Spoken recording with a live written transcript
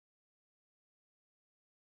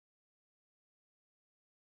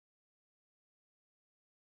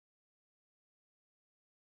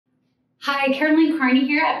Hi, Caroline Kearney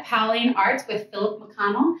here at Powell Arts with Phillip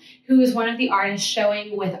Mcconnell, who is one of the artists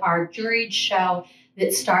showing with our juried show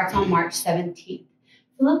that starts on March 17th.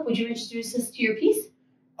 Phillip, would you introduce us to your piece?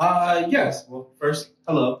 Yes. Well, first,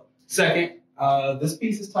 hello. Second, this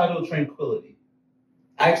piece is titled Tranquility.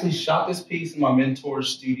 I actually shot this piece in my mentor's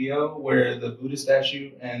studio where the Buddha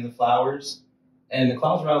statue and the flowers and the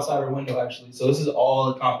clouds are outside her window, actually. So this is all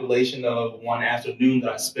a compilation of one afternoon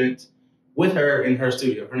that I spent with her in her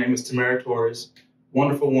studio. Her name is Torres,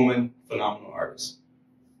 wonderful woman, phenomenal artist.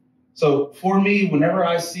 So for me, whenever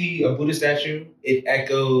I see a Buddha statue, it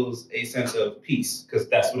echoes a sense of peace, because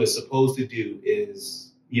that's what it's supposed to do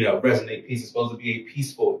is, resonate peace. It's supposed to be a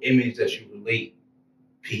peaceful image that you relate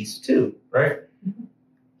peace to, right? Mm-hmm.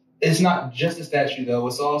 It's not just a statue, though.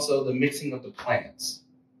 It's also the mixing of the plants.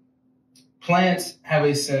 Plants have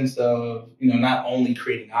a sense of, not only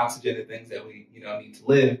creating oxygen and things that we, need to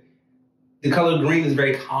live. The color green is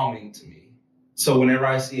very calming to me. So whenever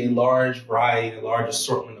I see a large variety, a large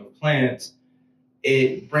assortment of plants,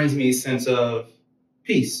 it brings me a sense of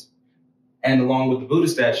peace. And along with the Buddha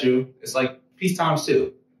statue, it's like peace times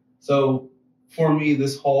two. So for me,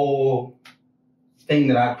 this whole thing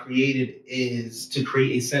that I created is to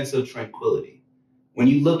create a sense of tranquility. When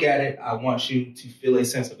you look at it, I want you to feel a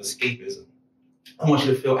sense of escapism. I want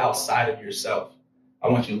you to feel outside of yourself. I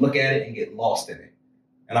want you to look at it and get lost in it.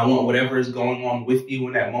 And I want whatever is going on with you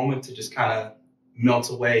in that moment to just kind of melt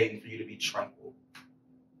away and for you to be tranquil.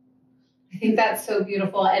 I think that's so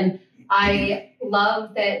beautiful. And I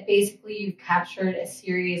love that basically you've captured a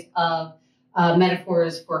series of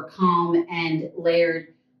metaphors for calm and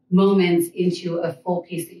layered moments into a full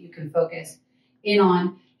piece that you can focus in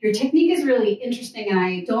on. Your technique is really interesting, and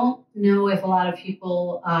I don't know if a lot of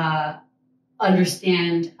people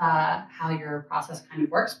understand how your process kind of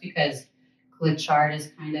works, because glitch art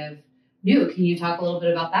is kind of new. Can you talk a little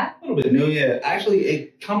bit about that? A little bit new, yeah. Actually,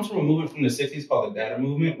 it comes from a movement from the 60s called the Data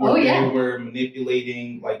Movement, where they were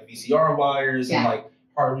manipulating like VCR wires and like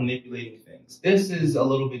hard manipulating things. This is a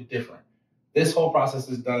little bit different. This whole process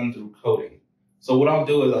is done through coding. So what I'll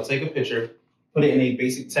do is I'll take a picture, put it in a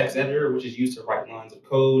basic text editor, which is used to write lines of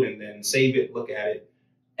code, and then save it, look at it.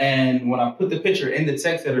 And when I put the picture in the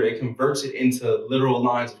text editor, it converts it into literal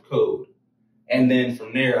lines of code. And then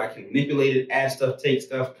from there, I can manipulate it, add stuff, take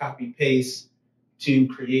stuff, copy, paste to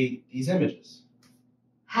create these images.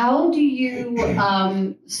 How do you,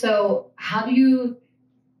 I'm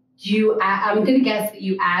going to guess that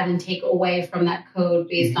you add and take away from that code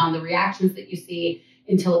based on the reactions that you see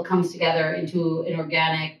until it comes together into an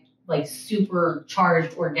organic, like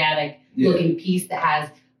supercharged organic looking piece that has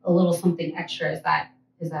a little something extra. Is that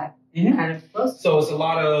kind of close? So it's a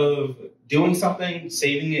lot of doing something,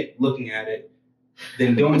 saving it, looking at it,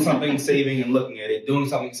 then doing something, saving and looking at it, doing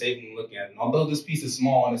something, saving and looking at it. And although this piece is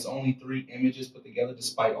small and it's only 3 images put together,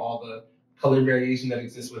 despite all the color variation that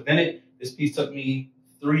exists within it, this piece took me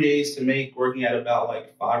 3 days to make, working at about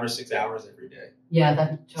like 5 or 6 hours every day. Yeah,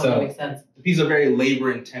 that totally makes sense. The pieces are very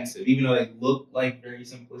labor intensive, even though they look like very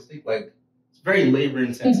simplistic. Like, it's very labor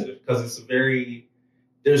intensive because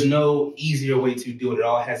there's no easier way to do it. It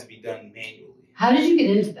all has to be done manually. How did you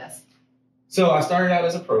get into this? So I started out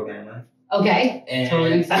as a programmer. Okay,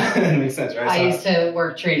 totally makes sense. Makes sense, right? I used to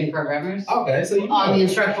work training programmers. Okay, so on the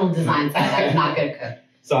instructional design side, I was not good at code.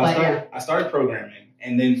 So I started programming,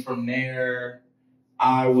 and then from there,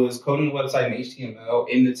 I was coding the website in HTML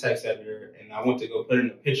in the text editor, and I went to go put in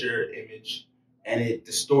a picture image, and it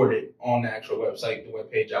distorted on the actual website, the web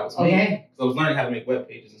page I was making. So I was learning how to make web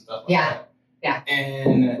pages and stuff like that. Yeah.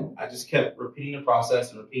 And I just kept repeating the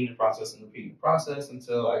process and repeating the process and repeating the process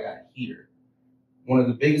until I got here. One of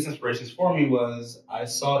the biggest inspirations for me was I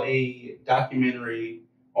saw a documentary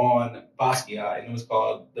on Basquiat, and it was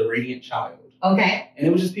called The Radiant Child. Okay. And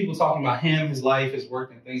it was just people talking about him, his life, his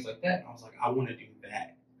work, and things like that. And I was like, I want to do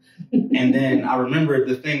that. And then I remembered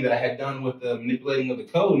the thing that I had done with the manipulating of the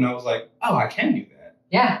code, and I was like, oh, I can do that.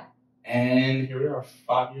 Yeah. And here we are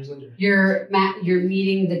 5 years later. You're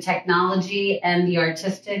meeting the technology and the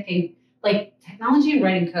artistic, and like technology and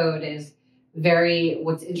writing code is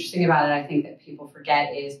what's interesting about it, I think that people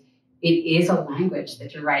forget, is it is a language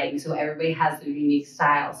that you're writing. So everybody has their unique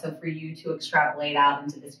style. So for you to extrapolate out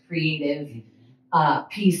into this creative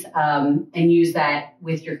piece and use that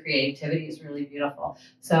with your creativity is really beautiful.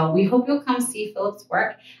 So we hope you'll come see Phillip's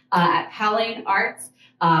work at Powell Arts,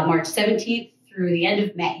 March 17th through the end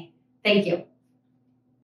of May. Thank you.